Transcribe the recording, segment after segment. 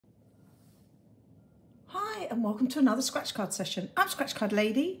Hi and welcome to another scratch card session. I'm Scratch Card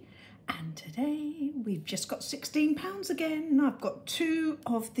Lady and today we've just got £16 again. I've got two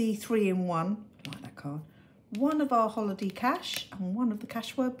of the 3-in-1, I like that card, one of our holiday cash and one of the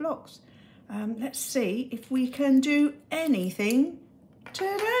Cashword blocks. Let's see if we can do anything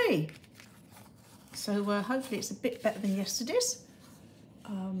today. So hopefully it's a bit better than yesterday's.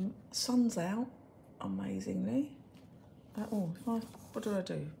 Sun's out, amazingly. What do I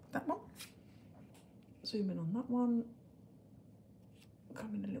do? That one? Zoom in on that one. Come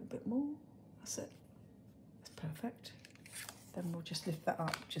in a little bit more. That's it. That's perfect. Then we'll just lift that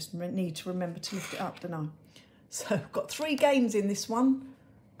up. Just need to remember to lift it up, don't I? So I've got 3 games in this one.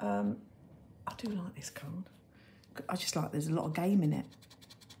 I do like this card. I just like there's a lot of game in it.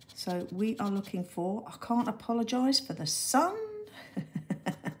 So we are looking for, I can't apologise for the sun.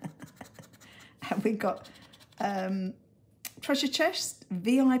 And we got treasure chest,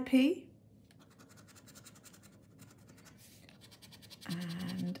 VIP.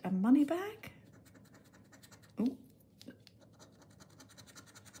 And a money bag. Ooh.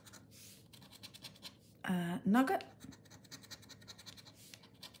 Nugget.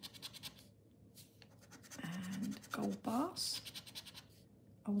 And gold bars.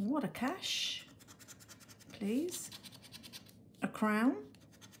 Oh, what a cash. Please. A crown.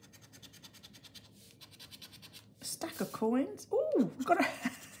 A stack of coins. Oh, got a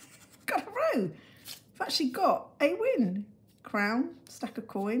row. I've actually got a win. Crown, stack of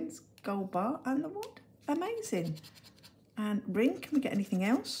coins, gold bar, and the wood. Amazing. And ring, can we get anything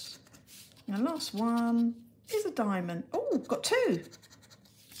else? And the last one is a diamond. Oh, got 2.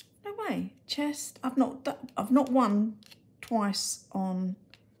 No way. Chest. I've not won twice on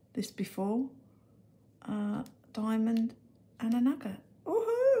this before. Diamond and a nugget.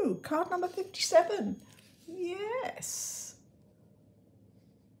 Woohoo! Card number 57. Yes.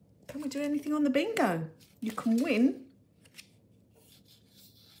 Can we do anything on the bingo? You can win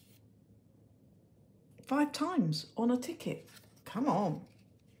 5 times on a ticket. Come on.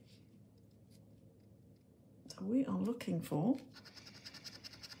 So we are looking for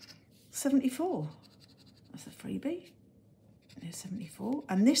 74. That's a freebie. There's 74.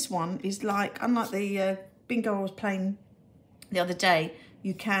 And this one is like, unlike the bingo I was playing the other day,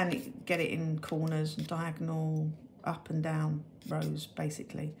 you can get it in corners and diagonal, up and down rows,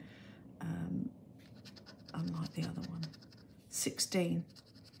 basically. Unlike the other one. 16.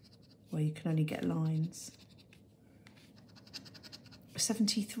 Where you can only get lines.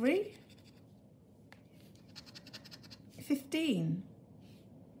 73. 15.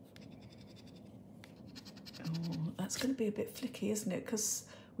 Oh, that's going to be a bit flicky, isn't it? Because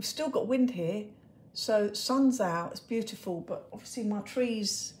we've still got wind here. So sun's out, it's beautiful, but obviously my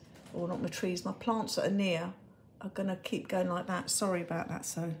trees, or not my trees, my plants that are near are going to keep going like that. Sorry about that,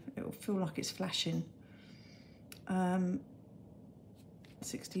 so it'll feel like it's flashing.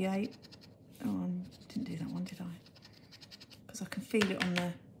 68. Oh, I didn't do that one, did I? Because I can feel it on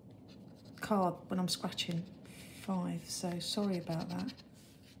the card when I'm scratching. 5, so sorry about that.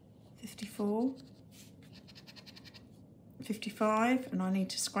 54. 55, and I need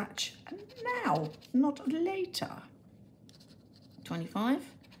to scratch now, not later. 25.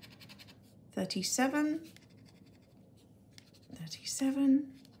 37. 37.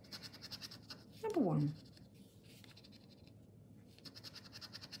 Number 1.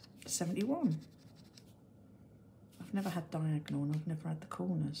 71. I've never had diagonal and I've never had the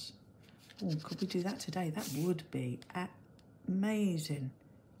corners. Oh, could we do that today? That would be amazing.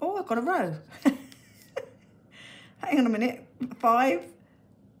 Oh, I've got a row. Hang on a minute. 5.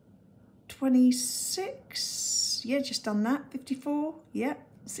 26. Yeah, just done that. 54. Yep.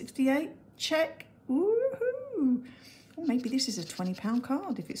 68. Check. Woohoo. Oh, maybe this is a £20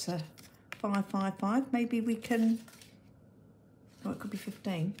 card if it's a 555. Maybe we can... Oh, it could be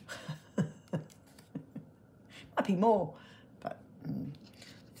 15. Might be more, but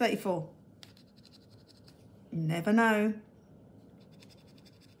 34. Never know.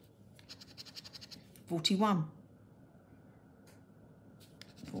 41.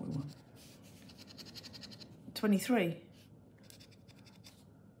 41. 23.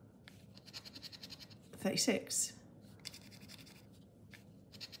 36.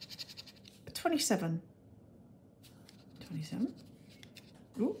 27. 27.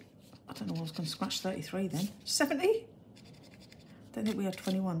 Ooh, I don't know, I was going to scratch 33 then. 70? Don't think we had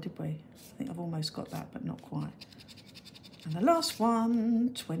 21, did we? I think I've almost got that, but not quite. And the last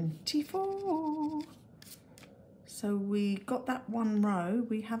one, 24. So we got that one row.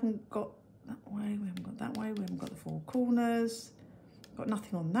 We haven't got that way, we haven't got that way, we haven't got the 4 corners. Got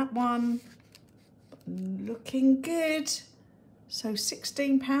nothing on that one. Looking good. So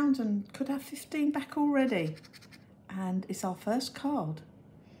 £16 and could have 15 back already. And it's our first card.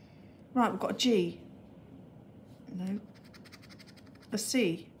 Right, we've got a G. No. A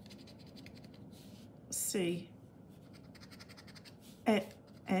C. C. N.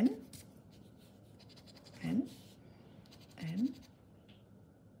 N. N.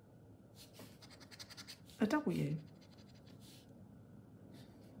 A W.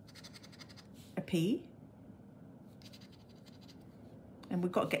 A P. And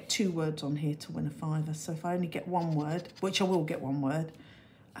we've got to get 2 words on here to win a £5. So if I only get 1 word, which I will get 1 word,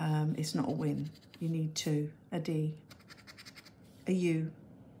 it's not a win. You need 2. A D. A U.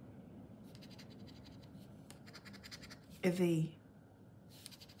 A V.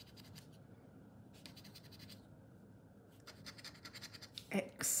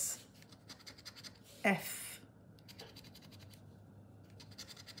 X. F.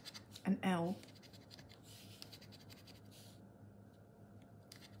 An L.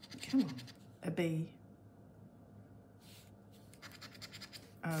 Come on. A B.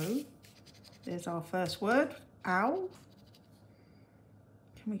 O. There's our first word. Ow.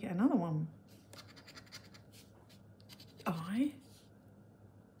 Can we get another one? I.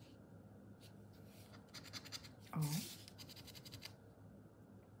 O.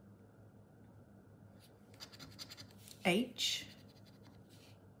 H.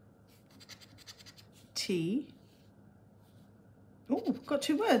 T. Oh, we've got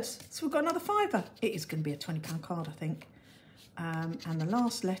 2 words. So we've got another £5. It is going to be a £20 card, I think. And the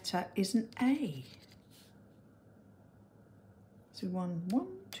last letter is an A. So we won 1,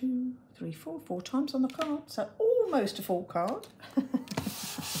 2, 3, 4 times on the card. So almost a full card. But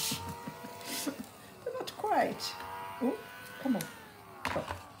not quite. Oh, come on.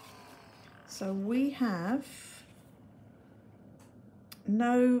 Stop. So we have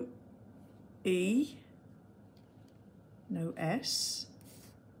no E. No S,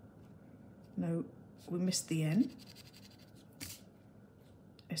 no, we missed the N.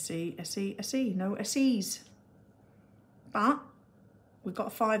 S-E, S-E, S-E, no S-E's. But we've got a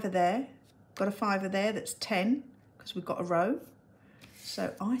 £5 there, got a £5 there, that's 10, because we've got a row.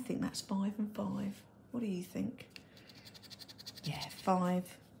 So I think that's 5 and 5. What do you think? Yeah,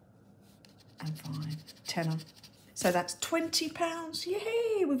 5 and 5, tenner. So that's £20,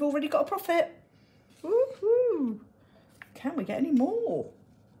 yay, we've already got a profit. Woohoo! Can we get any more?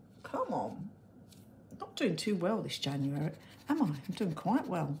 Come on. Not doing too well this January, am I? I'm doing quite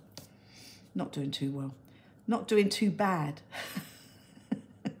well. Not doing too well. Not doing too bad.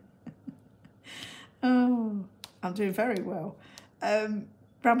 Oh, I'm doing very well.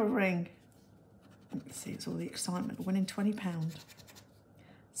 Rubber ring. Let's see, it's all the excitement of winning £20.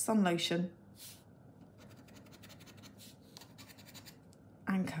 Sun lotion.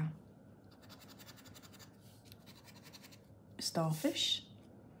 Anchor. Starfish.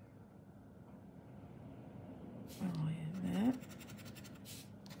 Where are you? There.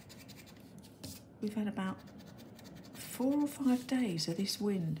 We've had about 4 or 5 days of this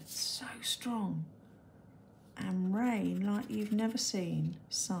wind. It's so strong. And rain like you've never seen.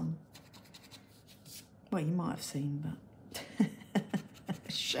 Sun. Well, you might have seen, but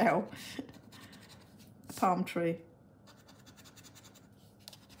a shell. A palm tree.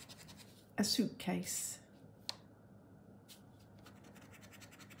 A suitcase.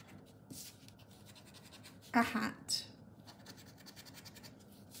 A hat,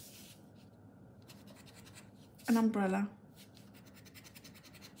 an umbrella,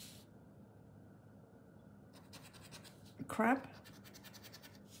 a crab,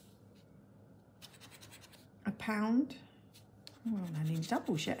 a pound. Oh, we're not in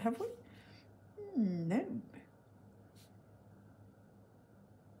doubles yet, have we? No.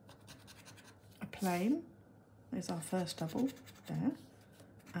 A plane. There's our first double there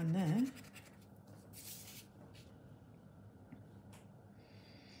and there.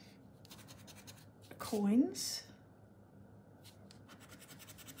 Coins,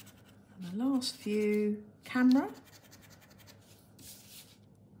 and the last few, camera,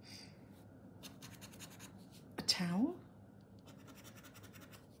 a towel,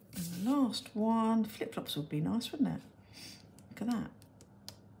 and the last one, flip-flops would be nice, wouldn't it? Look at that.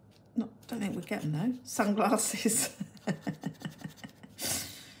 Don't think we'd get them though. Sunglasses.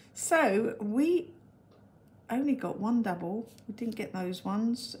 So we only got 1 double, we didn't get those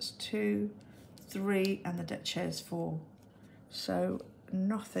ones, that's 2, 3, and the deck chair's 4. So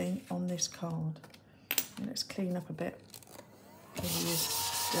nothing on this card. And let's clean up a bit. It is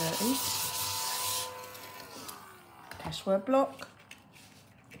dirty. Cashword block.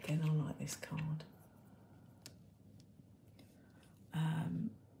 Again, I like this card.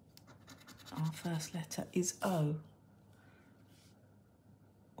 Our first letter is O.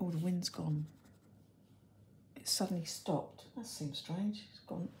 Oh, the wind's gone. It suddenly stopped. That seems strange. It's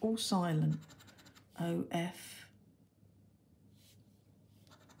gone all silent. O-F.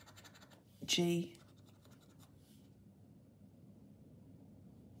 G.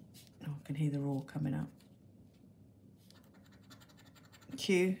 Oh, I can hear the roar coming up.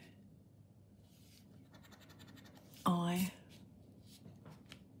 Q. I.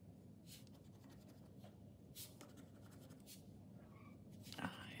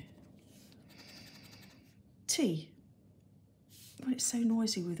 T. When it's so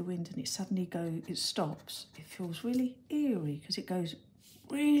noisy with the wind and it stops, it feels really eerie because it goes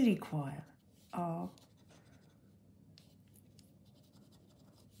really quiet. R.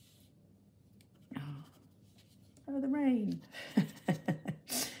 Oh, the rain.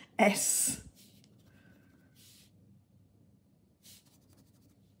 S.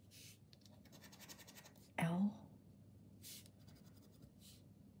 L.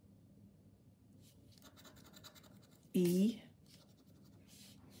 E.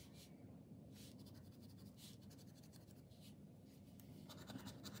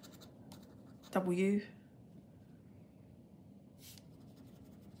 W.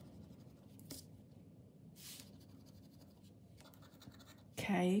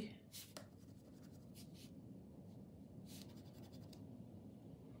 K.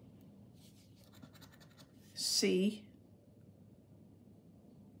 C.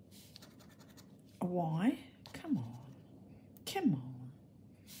 Y. Come on. Come on.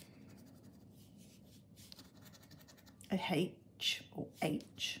 A H or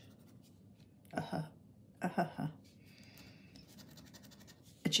H. A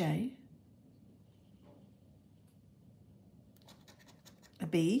J. A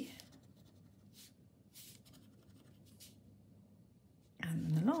B.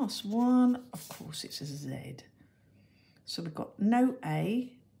 And the last one, of course, it's a Z. So we've got no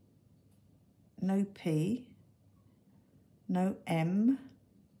A, no P, no M,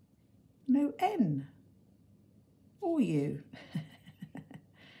 no N, or U.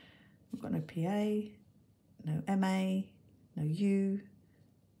 We've got no PA, no MA, no U,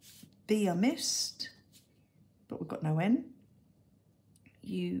 B I missed, but we've got no N.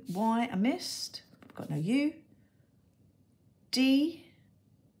 U, Y I missed, we've got no U. D,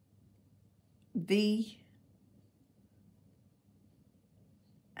 V,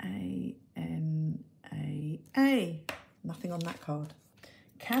 A, N, A. Nothing on that card.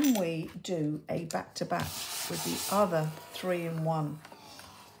 Can we do a back-to-back with the other 3 in 1?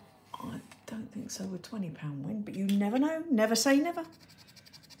 I don't think so with £20 win, but you never know. Never say never.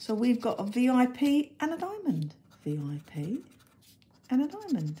 So we've got a VIP and a diamond. VIP and a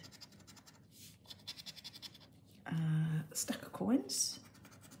diamond. Stack of coins.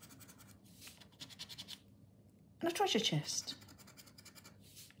 And a treasure chest.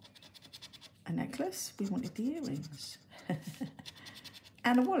 A necklace. We wanted the earrings.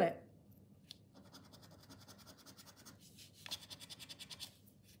 And a wallet.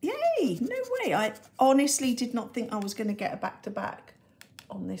 Yay! No way. I honestly did not think I was going to get a back-to-back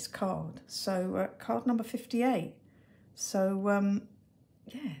on this card. So card number 58. So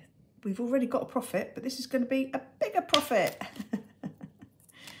yeah, we've already got a profit, but this is going to be a bigger profit.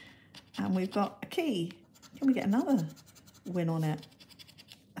 And we've got a key. Can we get another win on it?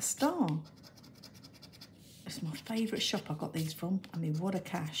 A star. It's my favourite shop I got these from. I mean, what a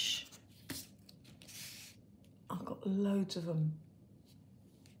cash. I got loads of them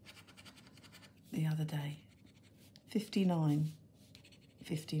the other day. 59.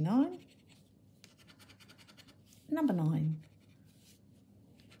 59. Number 9.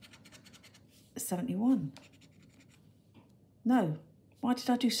 71. No. Why did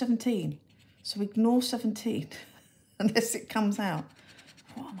I do 17? So ignore 17 unless it comes out.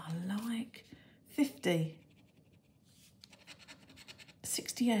 What am I like? 50.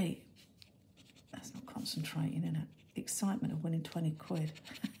 68. That's not concentrating, is it? The excitement of winning 20 quid.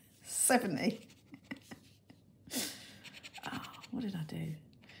 70. Oh, what did I do?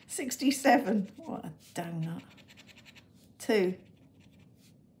 67. What a donut. 2.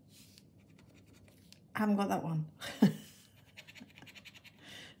 I haven't got that one.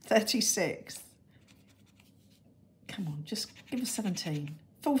 36. Come on, just give us 17.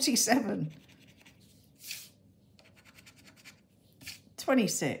 47.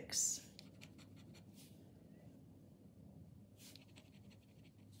 26.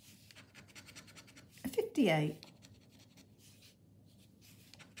 58.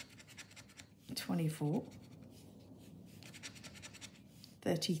 24.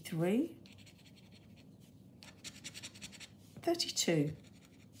 33. 32.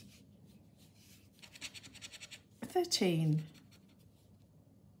 13.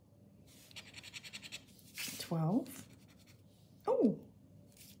 12. Oh,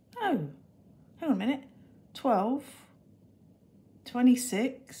 no, hang on a minute. 12,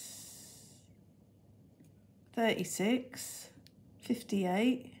 26, 36,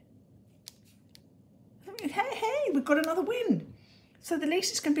 58. Hey, we've got another win. So the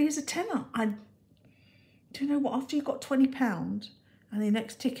least it's going to be is a tenner. Do you know what? After you got £20 and the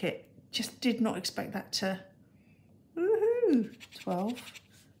next ticket, just did not expect that to. Woohoo! 12,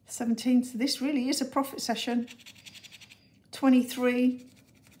 17. So this really is a profit session. 23.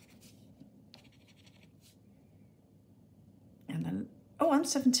 And then, oh, and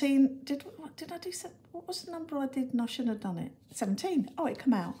 17. What did I do? What was the number I did and I shouldn't have done it? 17. Oh, it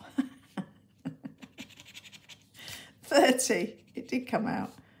came out. 30. It did come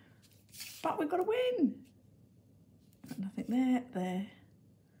out. But we've got to win. Got nothing there.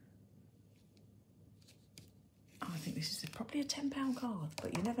 Oh, I think this is probably a £10 card,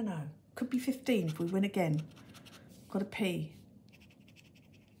 but you never know. Could be 15 if we win again. Got a P.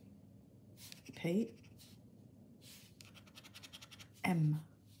 P. M.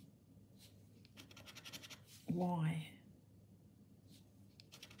 Y.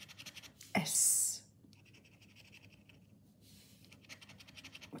 S.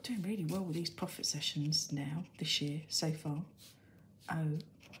 We're doing really well with these profit sessions now, this year, so far. O.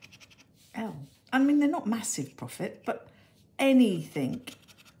 L. I mean, they're not massive profit, but anything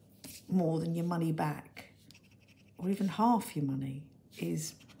more than your money back, or even half your money,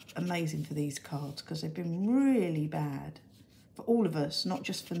 is amazing for these cards, because they've been really bad for all of us, not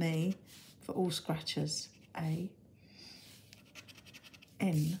just for me, for all scratchers. A.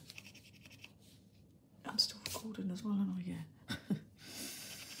 N. I'm still recording as well, aren't I? Yeah.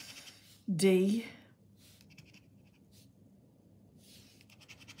 D.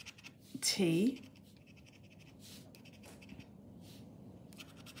 T.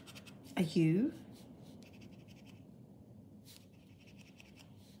 A U.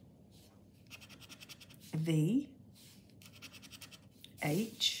 V.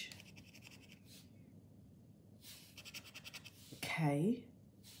 H. K.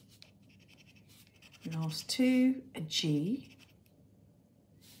 Last two, a G.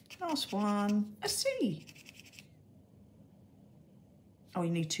 Last one, a C. Oh, you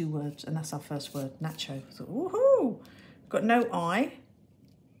need two words, and that's our first word, nacho. So, woohoo! Got no I,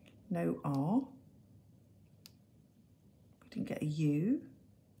 no R. We didn't get a U.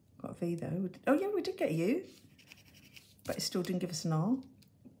 Got a V though. Oh yeah, we did get a U, but it still didn't give us an R.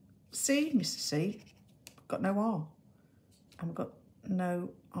 C, Mr. C. Got no R, and we've got no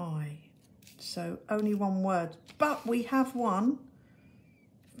I. So only one word, but we have won.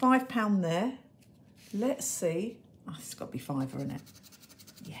 £5 there. Let's see. Oh, it's got to be £5, isn't it?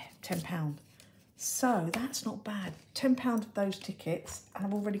 Yeah, £10. So that's not bad. £10 of those tickets, and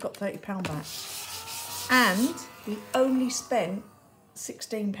I've already got £30 back. And we only spent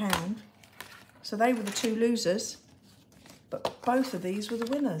 £16. So they were the two losers, but both of these were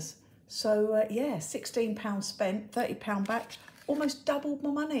the winners. So yeah, £16 spent, £30 back, almost doubled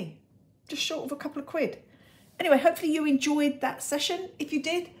my money. Just short of a couple of quid. Anyway, hopefully you enjoyed that session. If you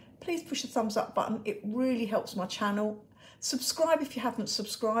did, please push the thumbs up button. It really helps my channel. Subscribe if you haven't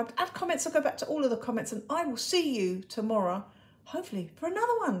subscribed. Add comments. I'll go back to all of the comments, and I will see you tomorrow, hopefully for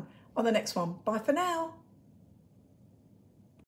another one on the next one. Bye for now.